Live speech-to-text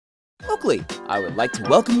Oakley. I would like to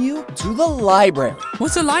welcome you to the library.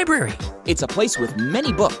 What's a library? It's a place with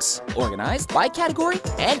many books, organized by category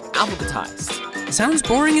and alphabetized. Sounds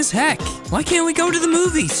boring as heck. Why can't we go to the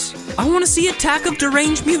movies? I want to see Attack of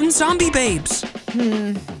Deranged Mutant Zombie Babes.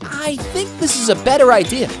 I think this is a better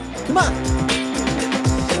idea. Come on.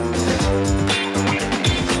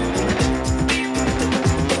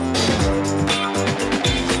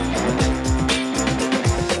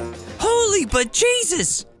 Holy but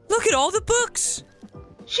Jesus! Look at all the books!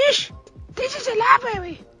 Shush! This is a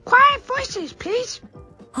library. Quiet voices, please.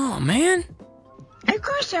 Oh, man. Hey,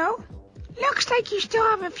 Crusoe. Looks like you still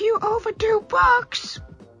have a few overdue books.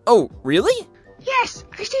 Oh, really? Yes,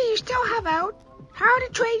 I see you still have out How to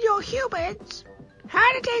Train Your Humans,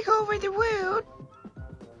 How to Take Over the World,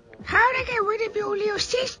 How to Get Rid of Your Little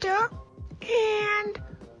Sister, and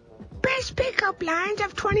Best Pickup Lines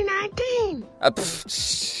of 2019.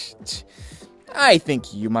 I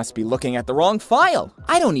think you must be looking at the wrong file.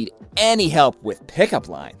 I don't need any help with pickup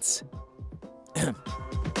lines.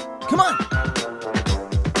 Come on.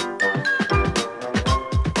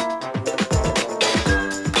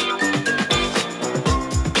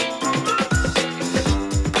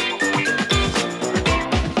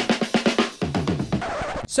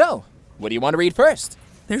 So, what do you want to read first?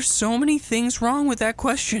 There's so many things wrong with that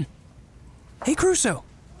question. Hey, Crusoe,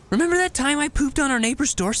 remember that time I pooped on our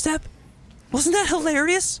neighbor's doorstep? Wasn't that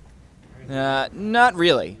hilarious? Not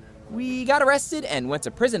really. We got arrested and went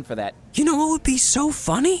to prison for that. You know what would be so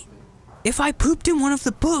funny? If I pooped in one of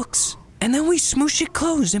the books, and then we smoosh it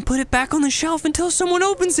closed and put it back on the shelf until someone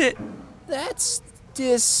opens it. That's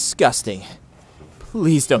disgusting.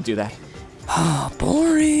 Please don't do that. Ah,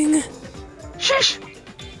 boring. Shush!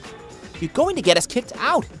 You're going to get us kicked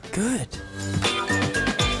out. Good.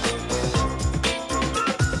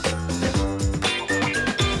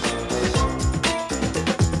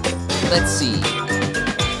 Let's see.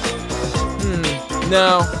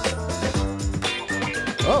 No.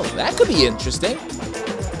 Oh, that could be interesting.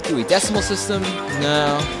 Dewey Decimal System?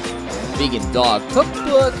 No. Vegan Dog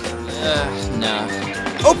Cookbook? No.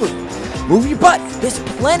 Oakley, move your butt. There's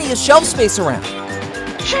plenty of shelf space around.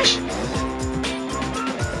 Shush!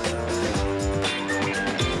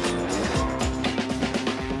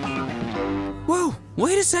 Whoa,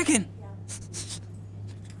 wait a second.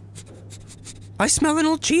 I smell an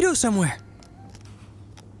old Cheeto somewhere.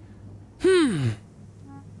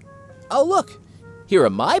 Oh, look. Here are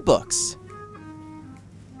my books.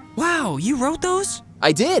 Wow, you wrote those?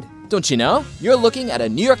 I did. Don't you know? You're looking at a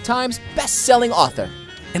New York Times best-selling author.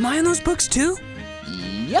 Am I in those books too?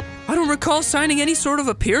 Yep. I don't recall signing any sort of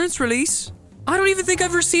appearance release. I don't even think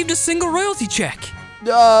I've received a single royalty check.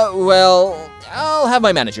 Well, I'll have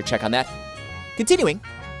my manager check on that. Continuing.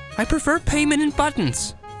 I prefer payment in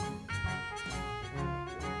buttons.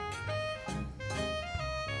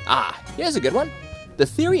 Here's a good one. The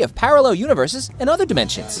Theory of Parallel Universes and Other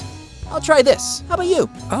Dimensions. I'll try this. How about you?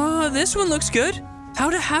 This one looks good. How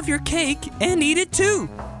to have your cake and eat it too.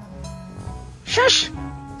 Shush!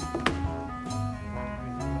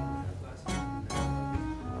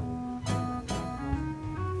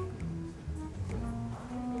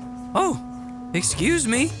 Oh, excuse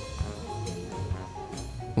me.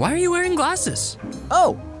 Why are you wearing glasses?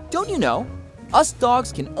 Oh, don't you know? Us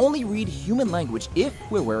dogs can only read human language if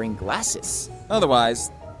we're wearing glasses. Otherwise,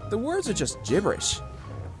 the words are just gibberish.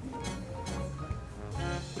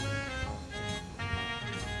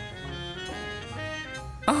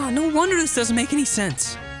 No wonder this doesn't make any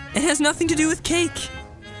sense. It has nothing to do with cake.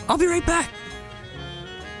 I'll be right back.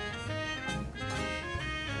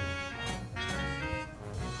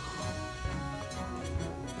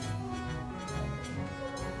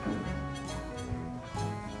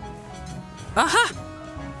 Aha!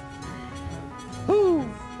 Hoo!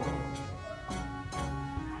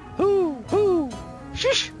 Hoo! Hoo!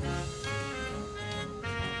 Shush!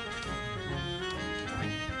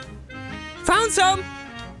 Found some!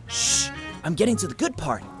 Shh! I'm getting to the good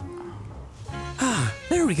part.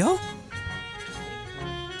 There we go.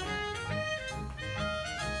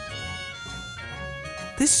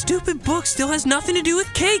 This stupid book still has nothing to do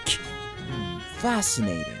with cake.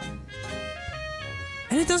 Fascinating.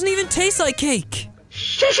 And it doesn't even taste like cake.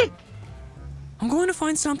 Shush it! I'm going to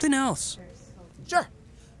find something else. Sure.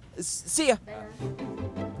 See ya.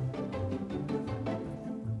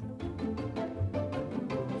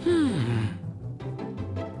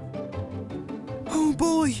 Oh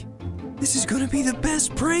boy, this is gonna be the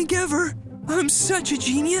best prank ever. I'm such a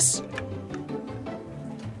genius.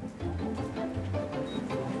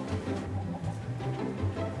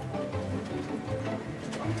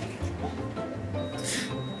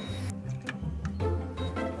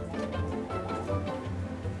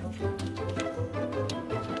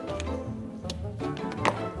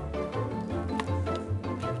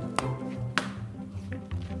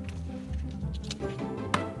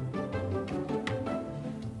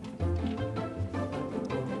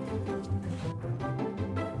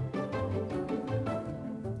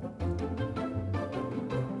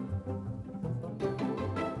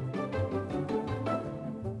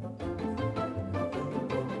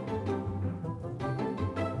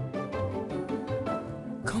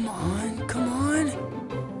 Come on, come on.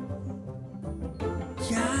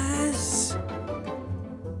 Yes.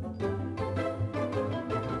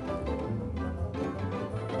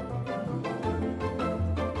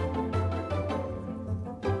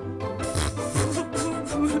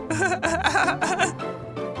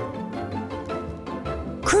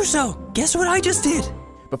 Crusoe, guess what I just did?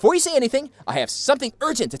 Before you say anything, I have something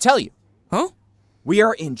urgent to tell you. Huh? We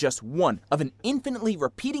are in just one of an infinitely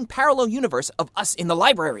repeating parallel universe of us in the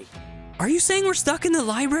library. Are you saying we're stuck in the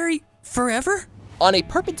library forever? On a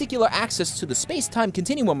perpendicular axis to the space-time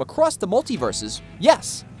continuum across the multiverses,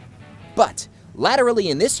 yes. But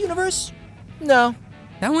laterally in this universe, no.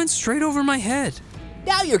 That went straight over my head.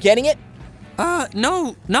 Now you're getting it.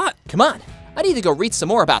 No, not. Come on, I need to go read some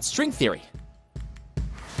more about string theory.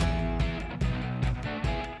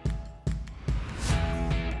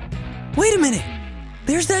 Wait a minute.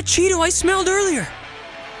 There's that Cheeto I smelled earlier.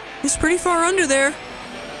 It's pretty far under there.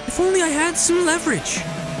 If only I had some leverage.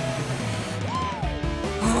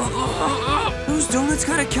 Those donuts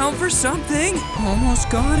gotta count for something. Almost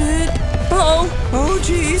got it. Uh-oh. Oh,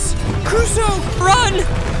 jeez. Crusoe, run!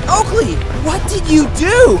 Oakley, what did you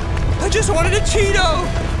do? I just wanted a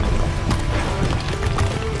Cheeto.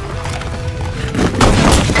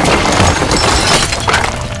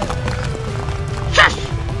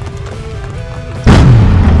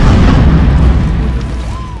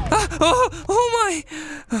 Oh my!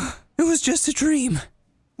 It was just a dream.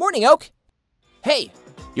 Morning, Oak. Hey,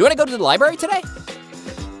 you want to go to the library today?